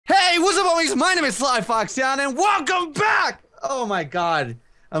up, homies? My name is Sly Fox Down, and welcome back! Oh my god.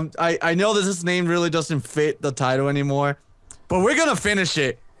 I know this name really doesn't fit the title anymore, but we're gonna finish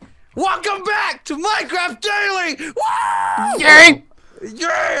it. Welcome back to Minecraft Daily! Woo! Yay!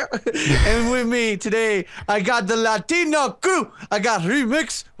 Yeah! And with me today, I got the Latino crew. I got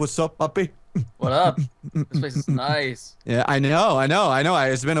Remix. What's up, puppy? What up? This place is nice. Yeah, I know.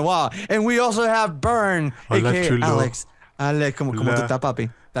 It's been a while. And we also have Burn, Hola, aka chulo. Alex. Ale, ¿cómo tú estás, papi?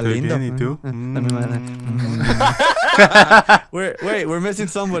 ¿Estás lindo? Bien, ¿y tú? We're missing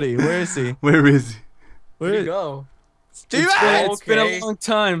somebody. Where is he? Where is he? Where'd you go? Steven! It's been a long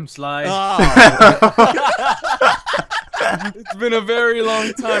time, Sly. Oh. It's been a very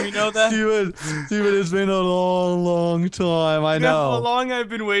long time, you know that? Steven, it's been a long time. I You know how know. long I've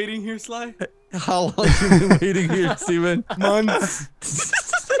been waiting here, Sly? How long have you been waiting here, Steven? Months.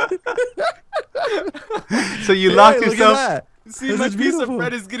 So you locked Hey, look yourself. at that. See, This my is piece beautiful. of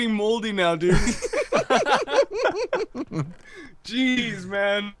bread is getting moldy now, dude. Jeez,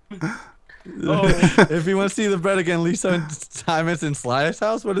 man. Oh. If you want to see the bread again, Lisa Simon's in Sly's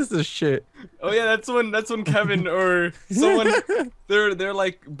house. What is this shit? Oh yeah, that's when Kevin or someone they're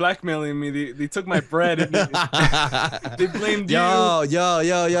like blackmailing me. They took my bread and they blamed you.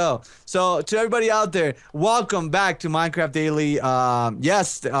 Yo. So to everybody out there, welcome back to Minecraft Daily.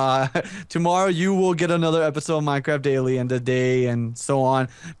 Yes, tomorrow you will get another episode of Minecraft Daily and the day and so on.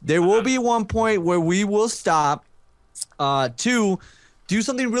 There will be one point where we will stop to do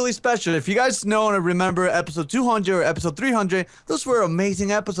something really special. If you guys know and remember episode 200 or episode 300, those were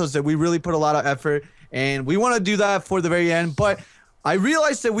amazing episodes that we really put a lot of effort, and we want to do that for the very end. But I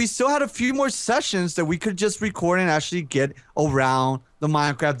realized that we still had a few more sessions that we could just record and actually get around the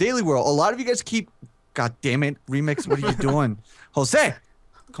Minecraft Daily world. A lot of you guys keep, god damn it, Remix, what are you doing? Jose,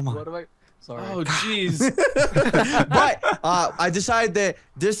 come on. What do I? Sorry. Oh jeez. But I decided that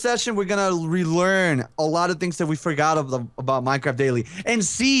this session we're gonna relearn a lot of things that we forgot about Minecraft Daily and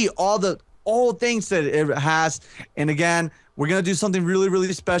see all the things that it has. And again, we're gonna do something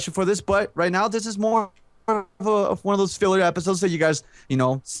really special for this. But right now, this is more of one of those filler episodes that you guys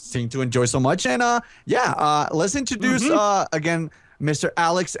seem to enjoy so much. And let's introduce again Mr.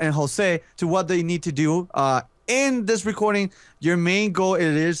 Alex and Jose to what they need to do. In this recording, your main goal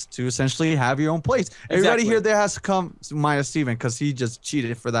is to essentially have your own place. Everybody here there has to come, minus Steven, because he just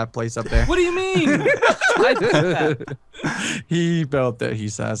cheated for that place up there. What do you mean? I did that. He built it, he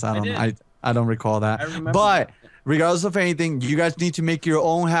says. I don't recall that. I remember But that. regardless of anything, you guys need to make your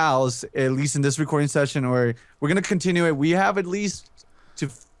own house, at least in this recording session, or we're going to continue it. We have at least to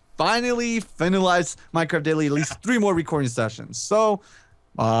finally finalize Minecraft Daily, at least 3 more recording sessions. So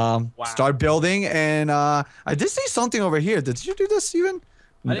start building. And I did see something over here. Did you do this, Steven?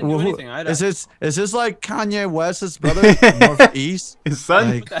 I didn't do anything. Is this like Kanye West's brother, Northeast? His son.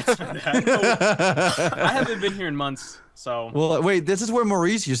 Like, That's for that. I haven't been here in months, so. well, wait. This is where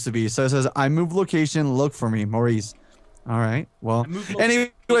Maurice used to be. So it says, "I moved location. Look for me, Maurice." All right. Well,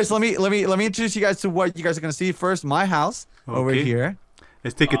 anyways, let me introduce you guys to what you guys are gonna see. First, my house over Okay. here.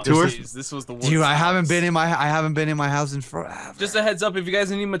 Let's take a Oh, tour. jeez, this was the worst. Dude, I haven't house. been in my house in forever. Just a heads up, if you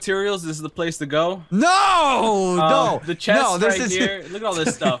guys need materials, this is the place to go. No. The chest no, this right is here. Look at all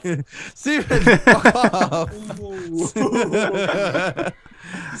this stuff. Steven, fuck off.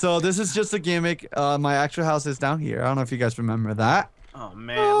 So this is just a gimmick. My actual house is down here. I don't know if you guys remember that. Oh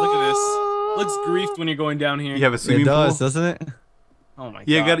man, look at this. Looks griefed when you're going down here. You have a swimming It does, pool. doesn't it? Oh my god.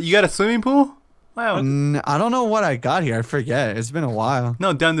 Yeah, you got a swimming pool? Wow. I don't know what I got here. I forget. It's been a while.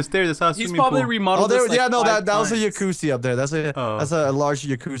 No, down the stairs. I saw a He's swimming probably pool. remodeled Oh, this like yeah, no, 5 that was a times. jacuzzi up there. That's a Oh. that's a large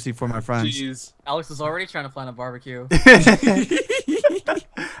jacuzzi for my friends. Jeez. Alex is already trying to plan a barbecue. I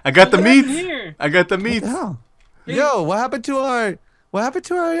got the What meat. happened here? I got the meat. Yeah. Hey. Yo, what happened to our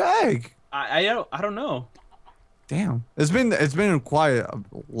egg? I don't know. Damn. It's been quite a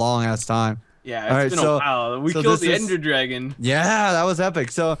long ass time. Yeah, All right, it's been so- a while. We so killed this the is- Ender Dragon. Yeah, that was epic.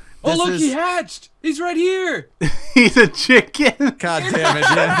 So Oh this look, is, he hatched. He's right here. He's a chicken. God damn it.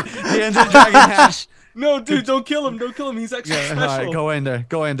 The Ender Dragon hash. No, dude, don't kill him. Don't kill him. He's extra Yeah, special. all right, go in there.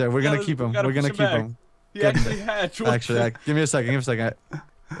 Go in there. We're gonna gotta- keep him. we gotta We're gonna push keep him back. him. He actually hatched. What Actually, the- give me a second.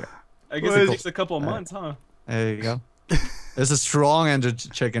 I guess What it is- takes a couple of months, huh? There you go. There's a strong Ender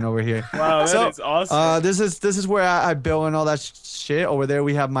chicken over here. Wow, that is awesome. This is where I built and all that shit. Over there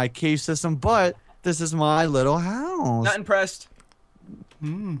we have my cave system, but this is my little house. Not impressed.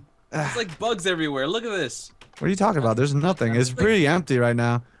 Mm. There's like bugs everywhere. Look at this. What are you talking about? There's nothing. It's pretty empty right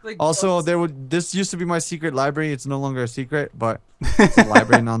now. Like Also, bugs. this used to be my secret library. It's no longer a secret, but it's a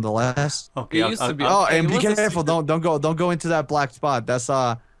library nonetheless. Okay. It used to be. Oh, Okay, and it be was a careful! secret. Don't go into that black spot. That's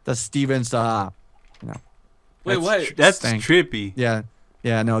Steven's Wait, what? That's Stank. trippy. yeah.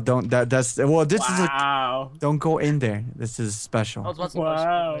 Yeah, no, don't. That's well. This is like, Wow. don't go in there. This is I special. was about to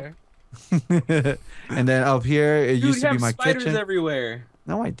Wow. there. And then up here, it Dude, used you to be have my spiders kitchen. everywhere.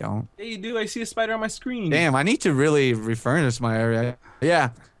 No, I don't. Yeah, you do. I see a spider on my screen. Damn, I need to really refurnish my area.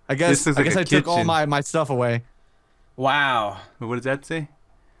 Yeah, I guess. looks I like guess a I took all kitchen. my stuff away. Wow. What does that say?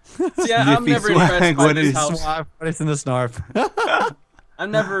 See, I'm Sniffy never swag, impressed by what this is- house. Swap, but it's in the snarf.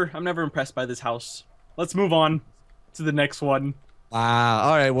 I'm never impressed by this house. Let's move on to the next one. Wow.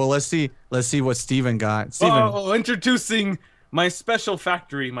 All right. Well, let's see. Let's see what Steven got. Steven, Oh, introducing my special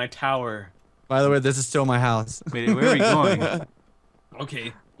factory, my tower. by the way, this is still my house. Wait, where are we going?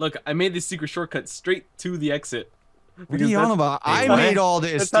 Okay, look, I made this secret shortcut straight to the exit. What are you on about? I what? made all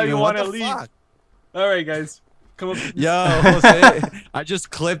this. That's how you Steven. What wanna the leave. fuck? All right, guys, come up. Yo, Jose, I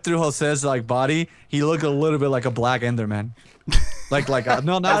just clipped through Jose's like body. He looked a little bit like a black Enderman. Like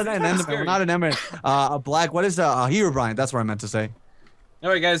no, not an Enderman, scary. not an Enderman. A black. What is a Herobrine? That's what I meant to say. All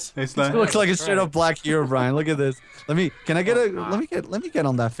right, guys. It's It like, looks like a That's straight right. up black Herobrine. Look at this. Let me. Can I get a? Let me get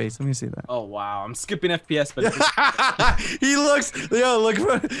on that face. Let me see that. Oh wow, I'm skipping FPS, but it's- He looks. Yo,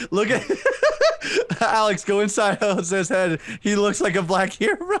 look at. Alex, go inside Jose's head. He looks like a black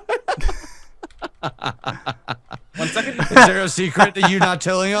Herobrine. 1 second. Is there a secret that you're not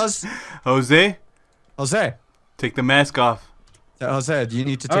telling us, Jose, Jose? take the mask off. Jose, you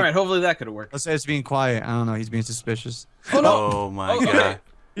need to take. All right, hopefully that could have worked. Jose is being quiet. I don't know. He's being suspicious. Oh no. Oh my Oh, okay. god.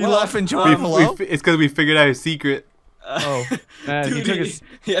 He Well, left and We, joined hello. it's because we figured out his secret. Oh, man, he Dude, took it.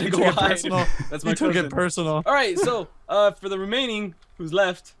 he had to He go took it hide. personal. That's He my took cousin. it personal. All right, so for the remaining who's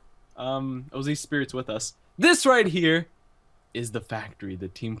left, Ozzy Spirit's with us. This right here is the factory, the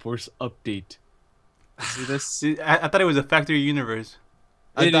Team Force update. See this? I thought it was a factory universe.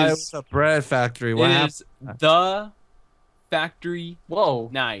 I It thought it is- was a bread factory. What It happened? is the factory Whoa.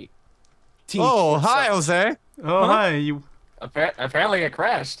 night. Team Oh, Force hi, update. Jose. Oh, Huh? hi. You. Apparently it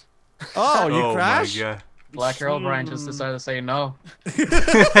crashed. Oh, you oh crashed? my god. Black Herobrine just decided to say no.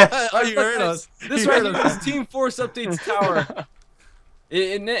 Oh, you heard us. This You right heard here us. is Team Force updates tower.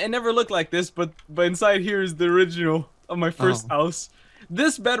 It never looked like this, but inside here is the original of my first Oh. house.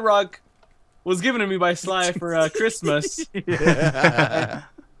 This bedrock was given to me by Sly for Christmas. Yeah.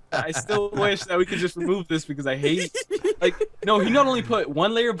 I still wish that we could just remove this because I hate. Like, no, he not only put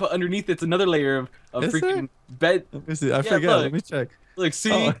one layer, but underneath it's another layer of Is freaking bed. Let me see. I Yeah, forgot. look. Let me check. Like,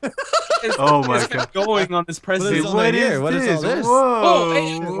 see, Oh. it's, Oh my it's kept going on this What present. is all that here? What is all this? Whoa. Oh,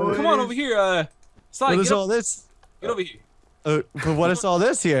 hey, come on over here, Sly. What Get, is all this? get over here. But what is all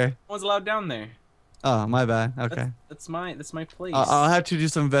this here? No one's allowed down there. Oh, my bad. Okay. That's my place. I'll have to do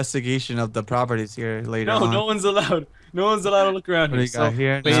some investigation of the properties here later No, on. no one's allowed. No one's allowed to look around What do here. you got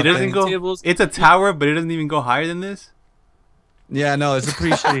here? Wait, it Nothing. doesn't go. Tables. It's a tower, but it doesn't even go higher than this. Yeah, no, it's a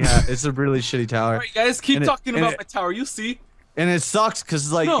pretty shitty. It's a really shitty tower. All right, guys, keep And it- talking and about it- my tower. You see? And it sucks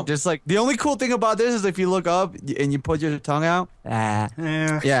because like No. just like the only cool thing about this is if you look up and you put your tongue out. Yeah,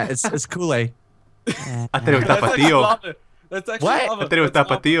 it's Kool-Aid. I thought it was That's actually tapatio. lava. That's actually What? lava. I thought it was That's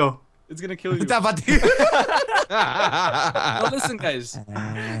lava. tapatio. It's gonna kill you. Tapatio. No, listen, guys.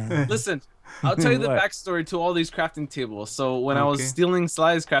 Listen. I'll tell you the What? backstory to all these crafting tables. So when I was Okay. stealing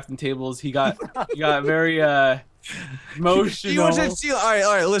Sly's crafting tables, he got very emotional. He wasn't stealing. All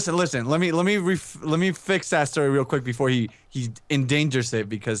right. Listen. Let me fix that story real quick before he endangers it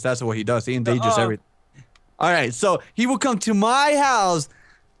because that's what he does. He endangers Uh-oh. everything. All right. So he will come to my house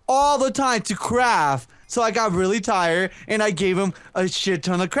all the time to craft. So I got really tired and I gave him a shit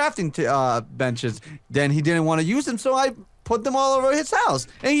ton of crafting benches. Then he didn't want to use them, so I put them all over his house.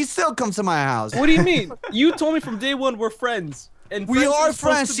 And he still comes to my house. What do you mean? You told me from day one we're friends. And We are supposed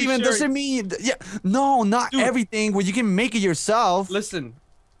friends, to be Steven. sharing. Doesn't mean yeah. No, not Dude. everything. Well, you can make it yourself. Listen,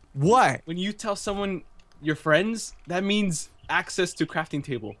 What? when you tell someone you're friends, that means access to crafting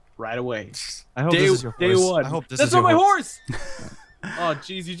table right away. I hope Day, this is your day horse. one. I hope this That's is not your my horse. horse. Oh,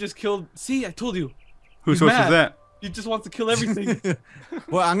 jeez, you just killed. See, I told you. Whose He's horse mad. is that? He just wants to kill everything.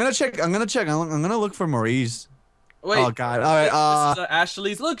 Well, I'm gonna check. I'm gonna look for Maurice. Wait. Oh God! All right. This is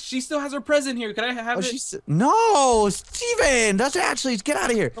Ashley's. Look, she still has her present here. Can I have Oh, it? she's no, Steven. That's Ashley's. Get out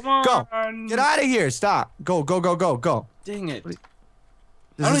of here. Come on. Go. Get out of here. Stop. Go. Dang it. This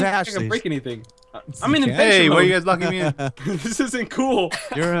I don't is even think I Ashley's. can break anything. I'm in You adventure Hey, why are mode. you guys locking me in? This isn't cool.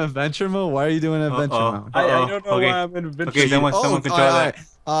 You're in adventure mode. Why are you doing adventure Uh-oh. mode? I Uh-oh. don't know Okay. why I'm in adventure Okay, someone all control that.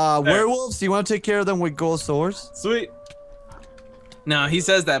 right. Werewolves. Do you want to take care of them with gold swords? Sweet. No, he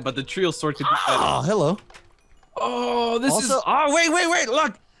says that, but the trio sword could be better. Oh, hello. Oh, this Also, is. oh wait.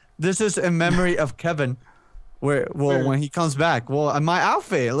 Look, this is in memory of Kevin. Where Where? when he comes back. Well, my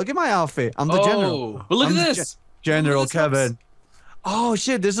outfit. Look at my outfit. I'm the general. But look I'm at the this. General Look at this Kevin. Oh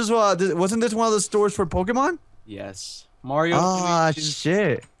shit! This is wasn't this one of the stores for Pokemon? Yes. Mario. Ah, Luigi's.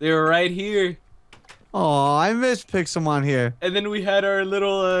 shit. They were right here. Oh, I miss Pixelmon here. And then we had our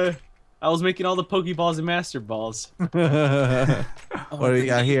little. I was making all the Pokeballs and Master Balls. What do we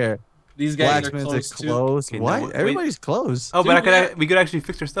got here? These guys are Blacksmiths close are too. closed. Okay, now What? wait. Everybody's closed. Oh, but Dude, we could actually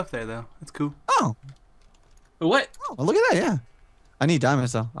fix our stuff there though. That's cool. Oh, What? oh, look at that. Yeah. I need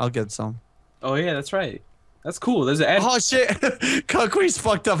diamonds though. I'll get some. Oh yeah, that's right. That's cool. There's an Oh shit! Concrete's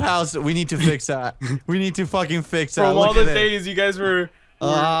fucked up house. We need to fix that. We need to fucking fix that. From Look all the at it. days you guys were.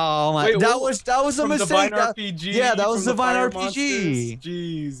 Oh my! Wait, that what- was a From mistake. Divine That- RPG. yeah, that was from the Divine Fire RPG. Monsters.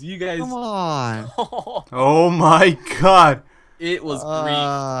 Jeez, you guys. Come on. Oh my god. It was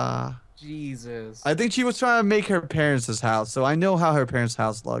Jesus. I think she was trying to make her parents' house, so I know how her parents'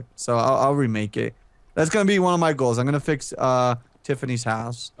 house looked. So I'll remake it. That's gonna be one of my goals. I'm gonna fix Tiffany's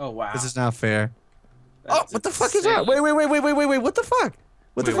house. Oh wow. This is not fair. That's What the fuck is that? insane. Wait! What the fuck?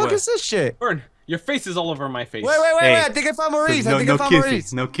 What the Wait, fuck what? is this shit? Burn, your face is all over my face. Wait! Hey. I think I found Maurice. I No, think no I found kissing.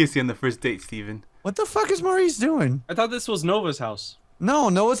 Maurice. No kissing on the first date, Steven. What the fuck is Maurice doing? I thought this was Nova's house. No,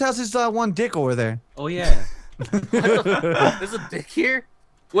 Noah's house is one dick over there. Oh yeah. There's a dick here?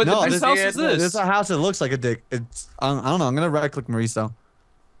 What No, whose this- house yeah, is this? There's a house that looks like a dick. It's I don't know. I'm gonna right click Maurice though.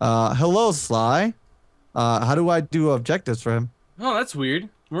 Hello Sly. How do I do objectives for him? Oh, that's weird.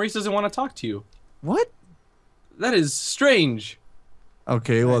 Maurice doesn't want to talk to you. What? That is strange.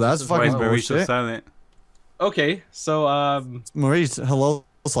 Okay, well that's is Why fucking is Barry so bullshit. silent? Okay, so Maurice, hello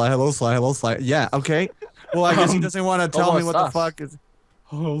Sly. Hello Sly. Hello Sly. Yeah. Okay. Well, I guess he doesn't want to tell me almost what the us. fuck is.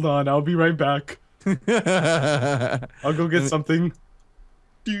 hold on, I'll be right back. I'll go get something.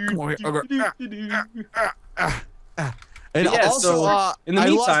 Come on here. And Yeah, also, so, in the I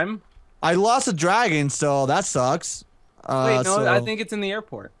lost- meantime, I lost a dragon, so that sucks. wait, no, so- I think it's in the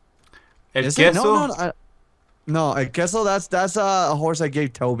airport. El Is it? queso? No, I guess so. That's a horse I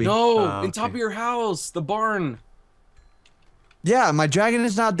gave Toby. No, Oh, in top okay. of your house, the barn. Yeah, my dragon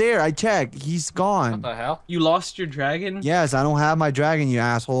is not there. I checked. He's What gone. the hell? You lost your dragon? Yes, I don't have my dragon, you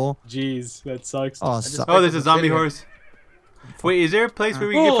asshole. Jeez, that sucks. Oh, just- so- Oh, there's a Pickles zombie City. horse. Wait, is there a place where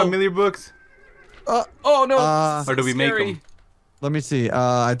we can Oh. get familiar books? Oh no! Uh, Or do we make scary. them? let me see.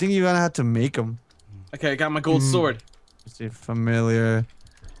 I think you're gonna have to make them. Okay, I got my gold Hmm. sword. Let's see, familiar.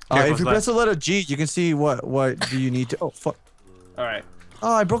 Careful, If you Sly. press the letter G, you can see what do you need to. Oh fuck! All right.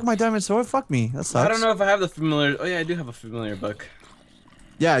 Oh, I broke my diamond sword. Fuck me. That sucks. I don't know if I have the familiar. Oh yeah, I do have a familiar book.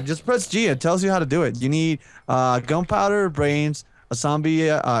 Yeah, just press G. It tells you how to do it. You need gunpowder, brains, a zombie,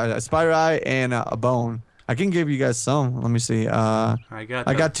 a spider eye, and a bone. I can give you guys some. Let me see. I got.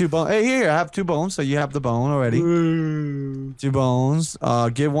 I got 2 bones. Hey, here, I have 2 bones, so you have the bone already. 2 bones.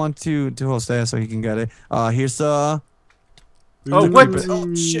 Give one to Jose so he can get it. Here's the. Oh, what?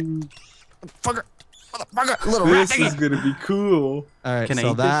 Oh shit! Fucker! Motherfucker! Little rat This is thingy. gonna be cool. All right, Can I so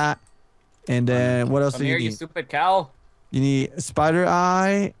eat this? that, and then what else Come do here, you you need? stupid cow. You need a spider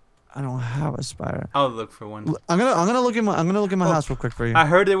eye. I don't have a spider. I'll look for one. I'm gonna look at my Oh, house real quick for you. I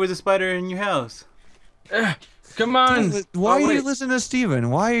heard there was a spider in your house. Come on. Why Oh, are you wait. listening to Steven?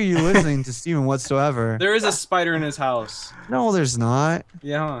 Why are you listening to Steven whatsoever? There is a spider in his house. No, there's not.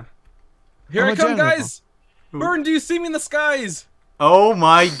 Yeah. Here I'm I a come, general. guys. Burn, do you see me in the skies? Oh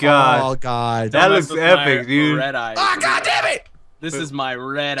my Oh god. god. That Don't looks mess with epic, my dude. Red eyes. Ah, god damn it! This is my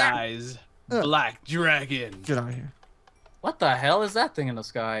red eyes. Black dragon. Get out of here. What the hell is that thing in the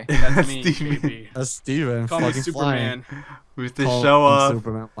sky? That's me, Steven. baby. That's Steven. Call me fucking Superman. With the Flying. show off.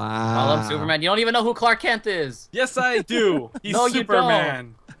 Superman. I Wow. love Superman. You don't even know who Clark Kent is. Yes, I do. He's No, you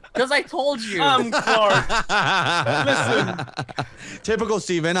Superman. Because I told you. I'm Clark. Listen. Typical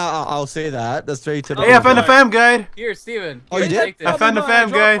Steven. I'll say that. That's very typical. Hey, I found a God. fam guide. Here, Steven. Oh, you Here, did? Take I this. found a fam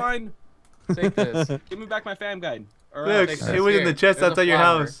guide. Take this. Give me back my fam guide. Or Look, take it this. was in Here, the chest there's a outside your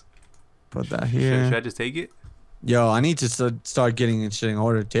flower. house. Put that Should here. I just take it? Yo, I need to start getting shit in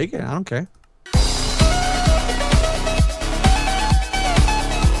order. Take it. I don't care.